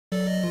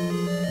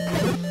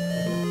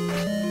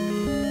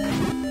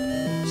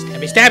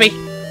Stabby, stabby!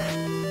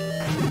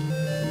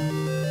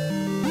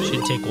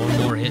 Should take one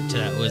more hit to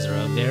that wizard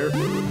over there.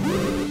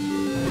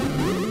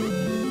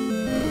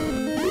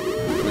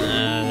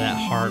 That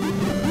heart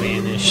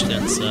vanished.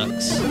 That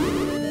sucks.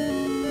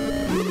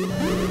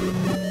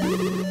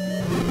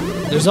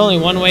 There's only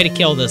one way to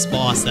kill this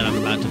boss that I'm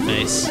about to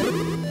face.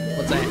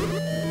 What's that?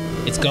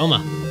 It's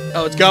Goma.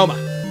 Oh, it's Goma.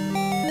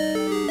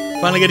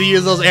 Finally get to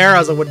use those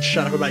arrows I wouldn't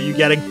shut up about you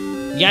getting.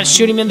 You gotta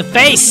shoot him in the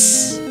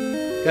face!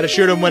 Gotta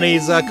shoot him when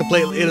he's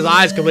his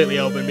eyes completely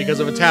open, because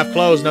if it's half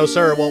closed, no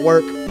sir, it won't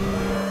work.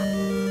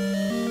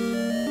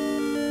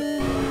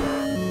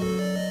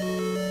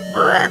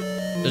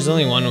 There's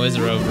only one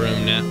wizard over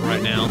him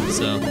right now,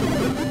 so...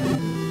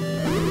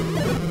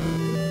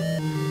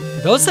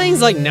 Those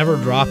things, like, never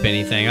drop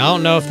anything. I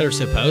don't know if they're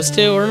supposed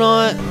to or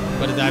not,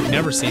 but I've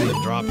never seen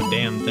them drop a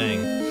damn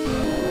thing.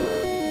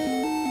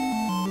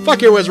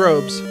 Fuck your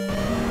Wizrobes.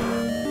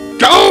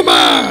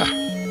 Goma!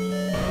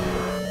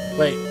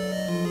 Wait.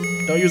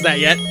 Don't use that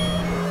yet.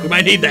 We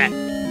might need that.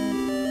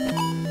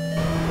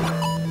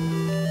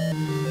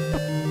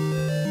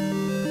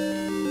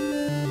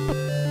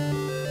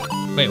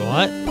 Wait,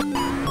 what?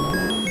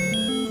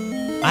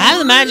 I have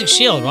the magic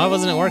shield. Why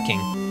wasn't it working?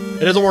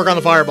 It doesn't work on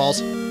the fireballs.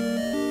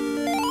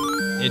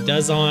 It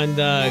does on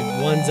the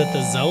ones at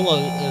the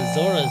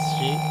Zora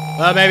Street.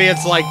 Maybe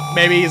it's like,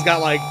 maybe he's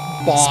got like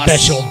boss.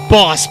 Special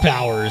boss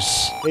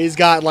powers. He's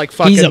got like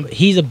fucking...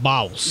 He's a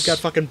boss. He's got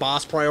fucking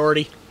boss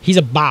priority. He's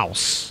a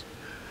boss.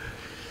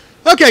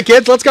 Okay,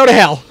 kids, let's go to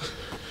hell.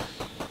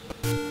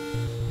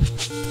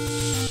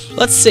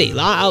 Let's see.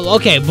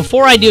 Okay,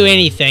 before I do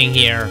anything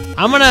here,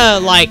 I'm gonna,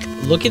 like,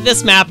 look at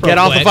this map real quick. Get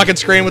off the fucking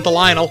screen with the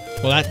Lionel.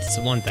 Well, that's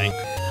one thing.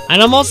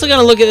 And I'm also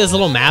gonna look at this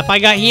little map I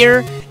got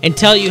here and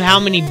tell you how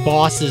many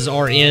bosses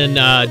are in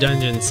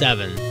Dungeon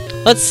 7.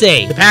 Let's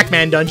see. The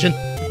Pac-Man dungeon.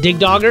 Dig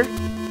Dogger.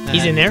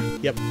 He's in there.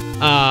 Yep.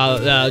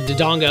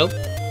 Dodongo.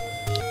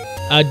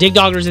 Dig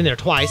Dogger's in there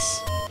twice,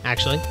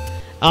 actually.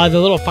 The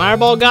little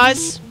fireball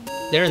guys,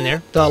 they're in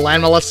there. The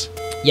Landmalus.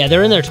 Yeah,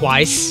 they're in there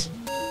twice.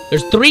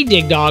 There's 3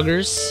 Dig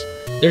Doggers.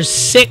 There's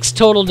 6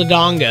 total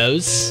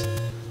Dodongos.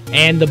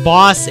 And the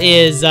boss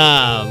is,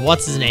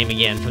 what's his name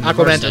again? From the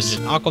Aquamentus.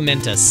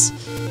 Aquamentus.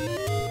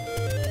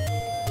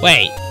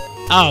 Wait.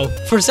 Oh,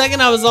 for a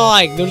second I was all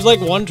like, there's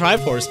like one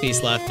Triforce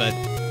piece left, but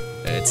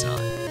it's not.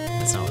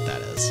 That's not what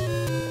that is.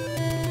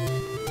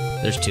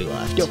 There's 2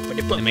 left.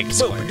 They make a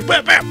square.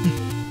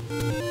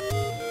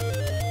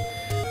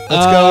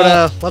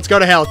 Let's go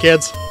to hell,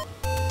 kids.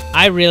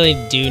 I really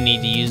do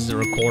need to use the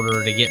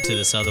recorder to get to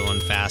this other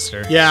one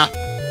faster. Yeah.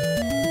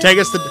 Take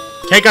us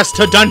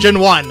to Dungeon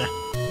 1.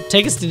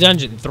 Take us to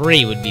Dungeon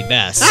 3 would be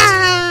best.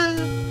 Ah!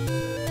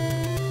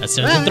 That's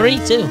Dungeon 3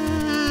 too.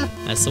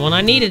 That's the one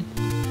I needed.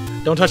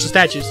 Don't touch the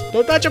statues.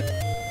 Don't touch them.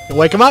 You'll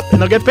wake them up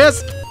and they'll get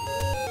pissed.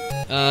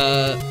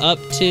 Up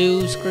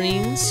 2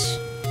 screens.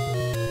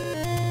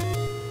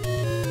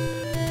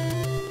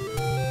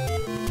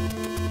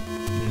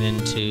 And then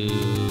to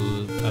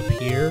up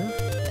here.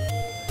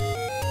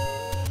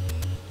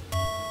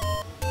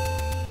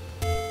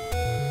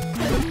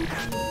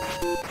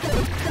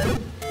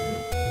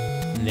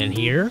 And then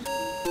here.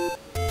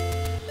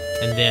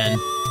 And then...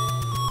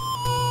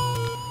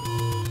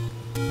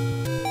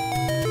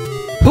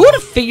 Who would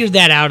have figured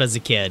that out as a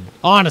kid?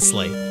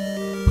 Honestly.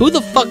 Who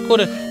the fuck would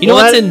have... You know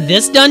what's in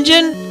this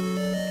dungeon?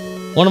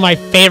 One of my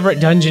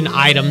favorite dungeon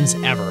items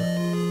ever.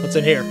 What's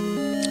in here?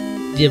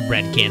 The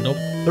red candle.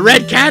 The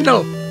red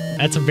candle!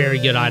 That's a very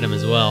good item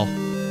as well.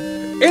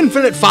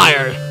 Infinite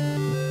fire!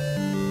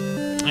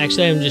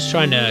 Actually, I'm just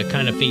trying to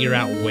kind of figure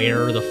out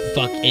where the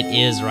fuck it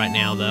is right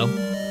now, though.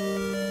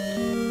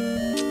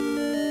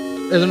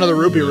 There's another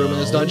ruby room in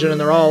this dungeon, and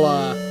they're all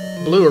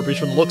blue, or at least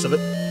from the looks of it.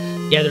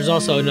 Yeah, there's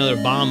also another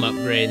bomb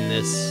upgrade in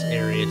this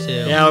area,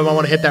 too. Yeah, we might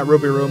want to hit that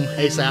ruby room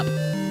ASAP.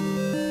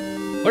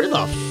 Where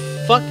the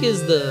fuck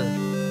is the...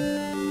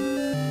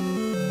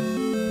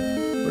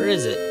 Where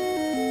is it?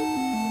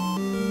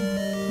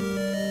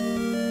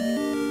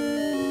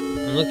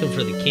 I'm looking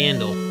for the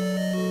candle.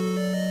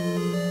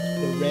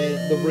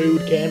 The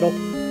rude candle.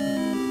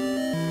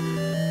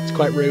 It's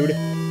quite rude.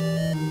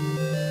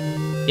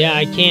 Yeah,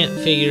 I can't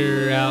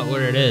figure out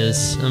where it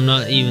is. I'm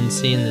not even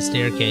seeing the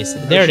staircase.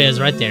 There it is,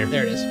 right there.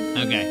 There it is.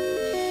 Okay.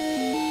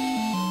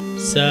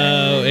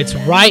 So,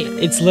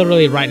 it's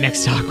literally right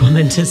next to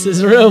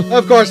Aquamentus' room.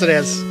 Of course it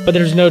is. But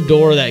there's no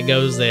door that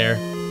goes there.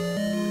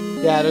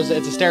 Yeah, it's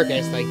a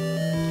staircase thing.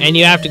 And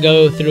you have to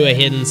go through a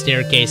hidden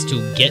staircase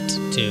to get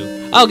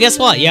to. Oh, guess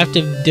what? You have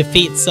to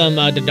defeat some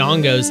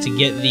Dodongos to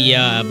get the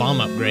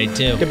bomb upgrade,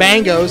 too.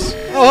 Kabangos.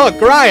 Oh, look,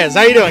 Garias.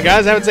 How you doing,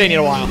 guys? Haven't seen you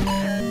in a while.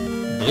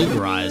 Blue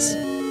Garias.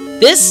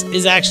 This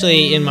is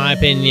actually, in my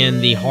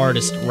opinion, the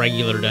hardest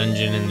regular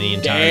dungeon in the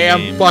entire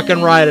game. Damn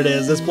fucking right it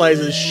is. This place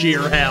is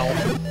sheer hell.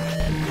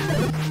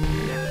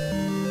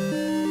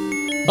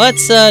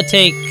 Let's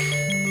take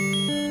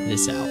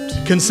this out.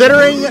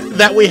 Considering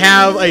that we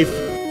have a...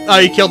 Oh,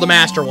 you killed the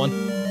master one.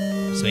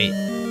 Sweet.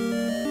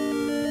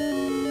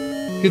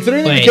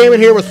 Considering that we came in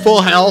here with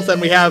full health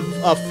and we have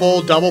a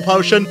full double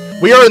potion,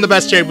 we are in the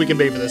best shape we can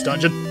be for this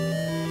dungeon.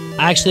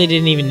 I actually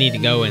didn't even need to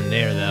go in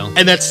there, though.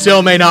 And that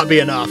still may not be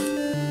enough.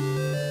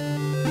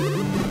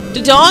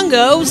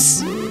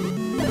 Dodongos!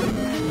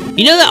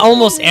 You know that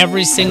almost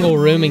every single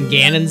room in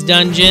Ganon's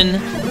dungeon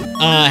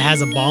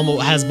has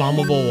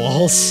bombable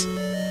walls?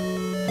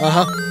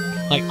 Uh-huh.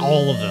 Like,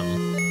 all of them.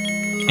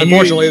 And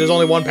Unfortunately, there's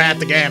only one path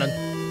to Ganon.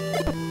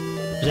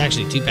 There's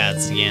actually 2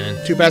 paths to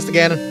Ganon. 2 paths to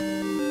Ganon.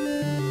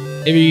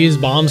 If you use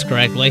bombs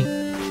correctly.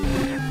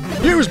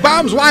 Use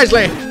bombs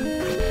wisely!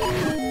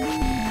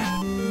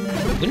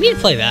 We need to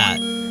play that.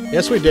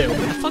 Yes, we do.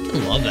 I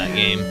fucking love that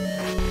game.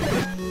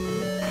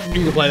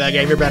 You can play that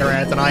game. You're better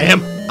at it than I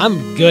am.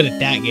 I'm good at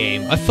that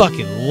game. I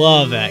fucking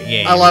love that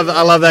game. I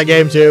love that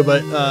game too,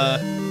 but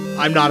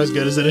I'm not as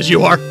good as it as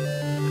you are.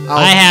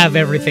 I have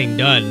everything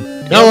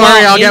done. Don't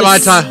worry, I'll get my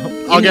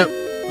time.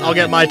 I'll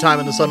get my time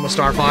in the sun with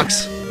Star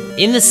Fox.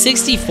 In the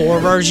 64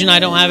 version, I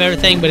don't have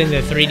everything, but in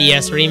the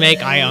 3DS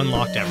remake, I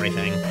unlocked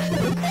everything.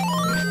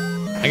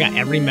 I got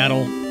every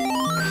medal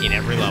in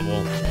every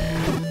level.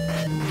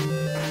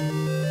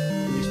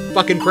 He's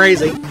fucking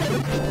crazy.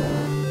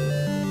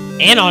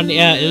 And on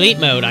Elite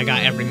mode, I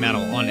got every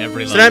medal on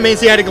every level. So that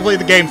means he had to complete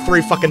the game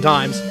 3 fucking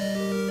times.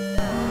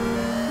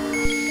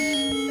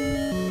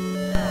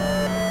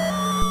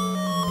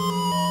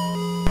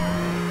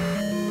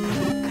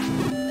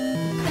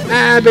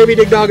 Ah, baby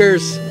Dig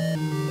Doggers.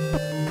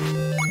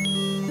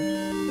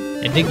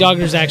 And Dig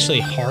Dogger's actually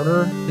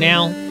harder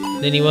now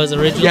than he was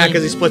originally. Yeah,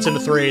 because he splits into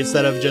 3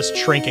 instead of just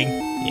shrinking.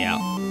 Yeah.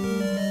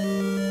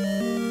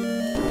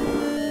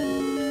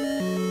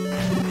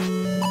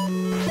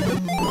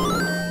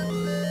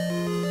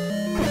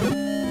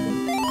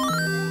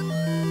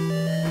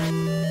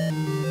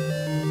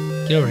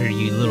 Get over here,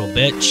 you little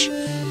bitch.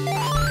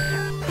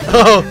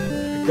 Oh,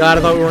 God,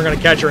 I thought we weren't going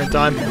to catch her in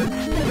time.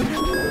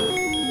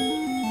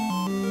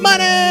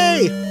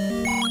 Money!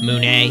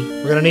 Monet.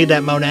 We're going to need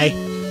that Monet.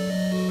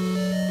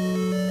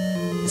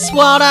 It's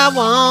what I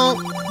want.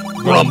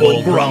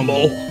 Grumble,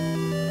 grumble.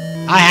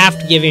 I have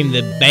to give him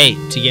the bait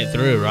to get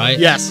through, right?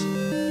 Yes.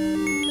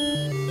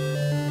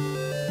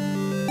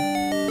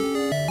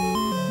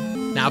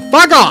 Now,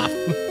 fuck off!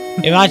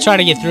 If I try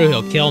to get through,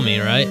 he'll kill me,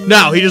 right?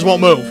 No, he just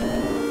won't move.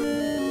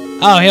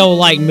 Oh, he'll,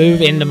 like, move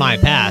into my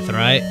path,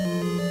 right?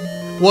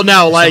 Well,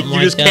 no, like, you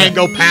like just that. can't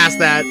go past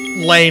that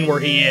lane where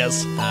he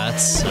is. That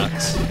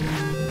sucks.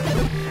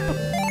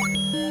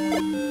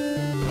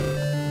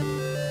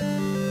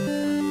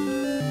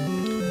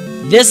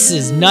 This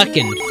is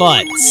Nuckin'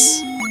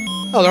 Futz.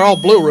 Oh, they're all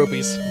blue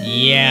rupees.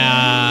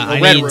 Yeah, Or I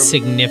red need rupee.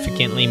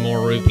 significantly more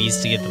rupees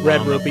to get the Red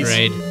bomb rupees.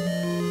 upgrade.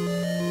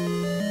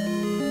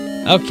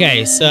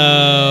 Okay,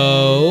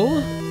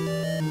 so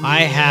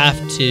I have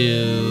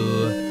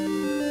to.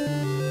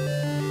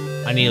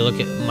 I need to look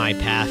at my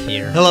path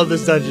here. I love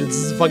this dungeon. This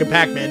is a fucking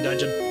Pac-Man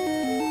dungeon.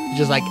 You're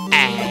just like,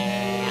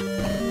 ah.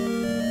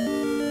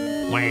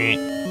 Wah.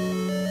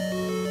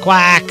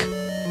 Quack.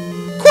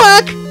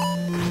 Quack!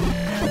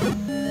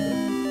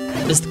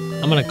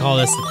 I'm gonna call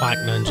this the Quack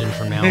Dungeon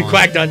from now on.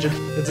 Quack dungeon.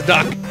 It's a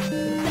duck.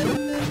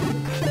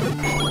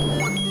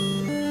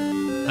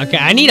 Okay,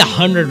 I need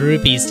 100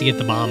 rupees to get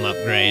the bomb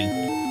upgrade.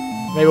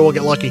 Maybe we'll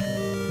get lucky.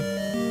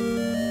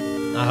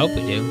 I hope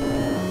we do.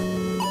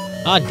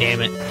 Oh,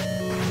 damn it.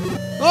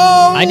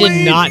 Oh, I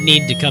did not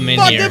need to come in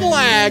fucking here.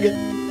 lag.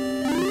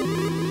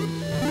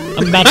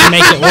 I'm about to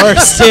make it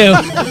worse, too.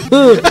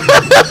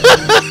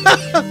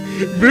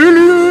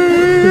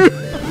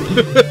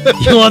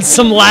 You want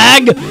some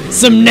lag?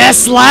 Some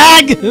NES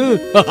lag?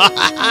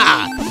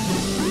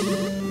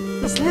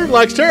 This loop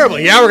lag's terrible.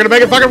 Yeah, we're gonna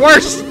make it fucking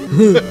worse.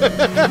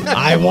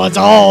 I want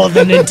all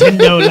the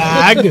Nintendo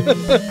lag.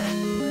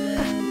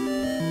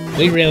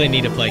 We really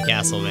need to play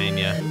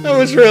Castlevania. That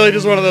was really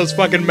just one of those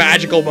fucking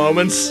magical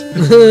moments.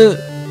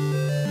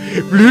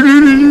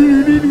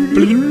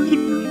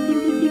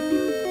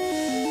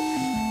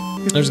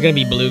 There's gonna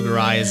be blue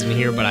guys in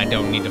here, but I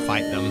don't need to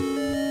fight them.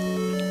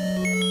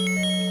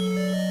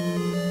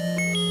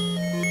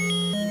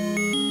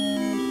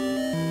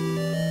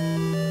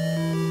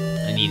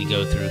 I need to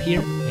go through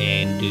here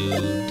and do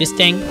this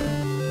thing.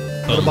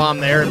 Put a Boom. bomb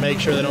there and make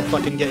sure they don't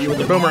fucking get you with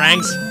their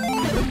boomerangs.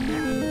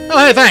 Oh,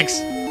 hey, thanks.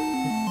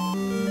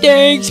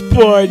 Thanks,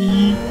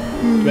 buddy.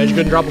 Too bad you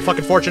couldn't drop a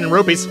fucking fortune in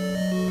rupees.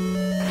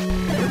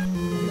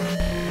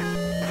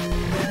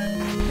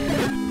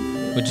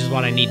 Which is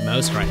what I need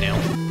most right now.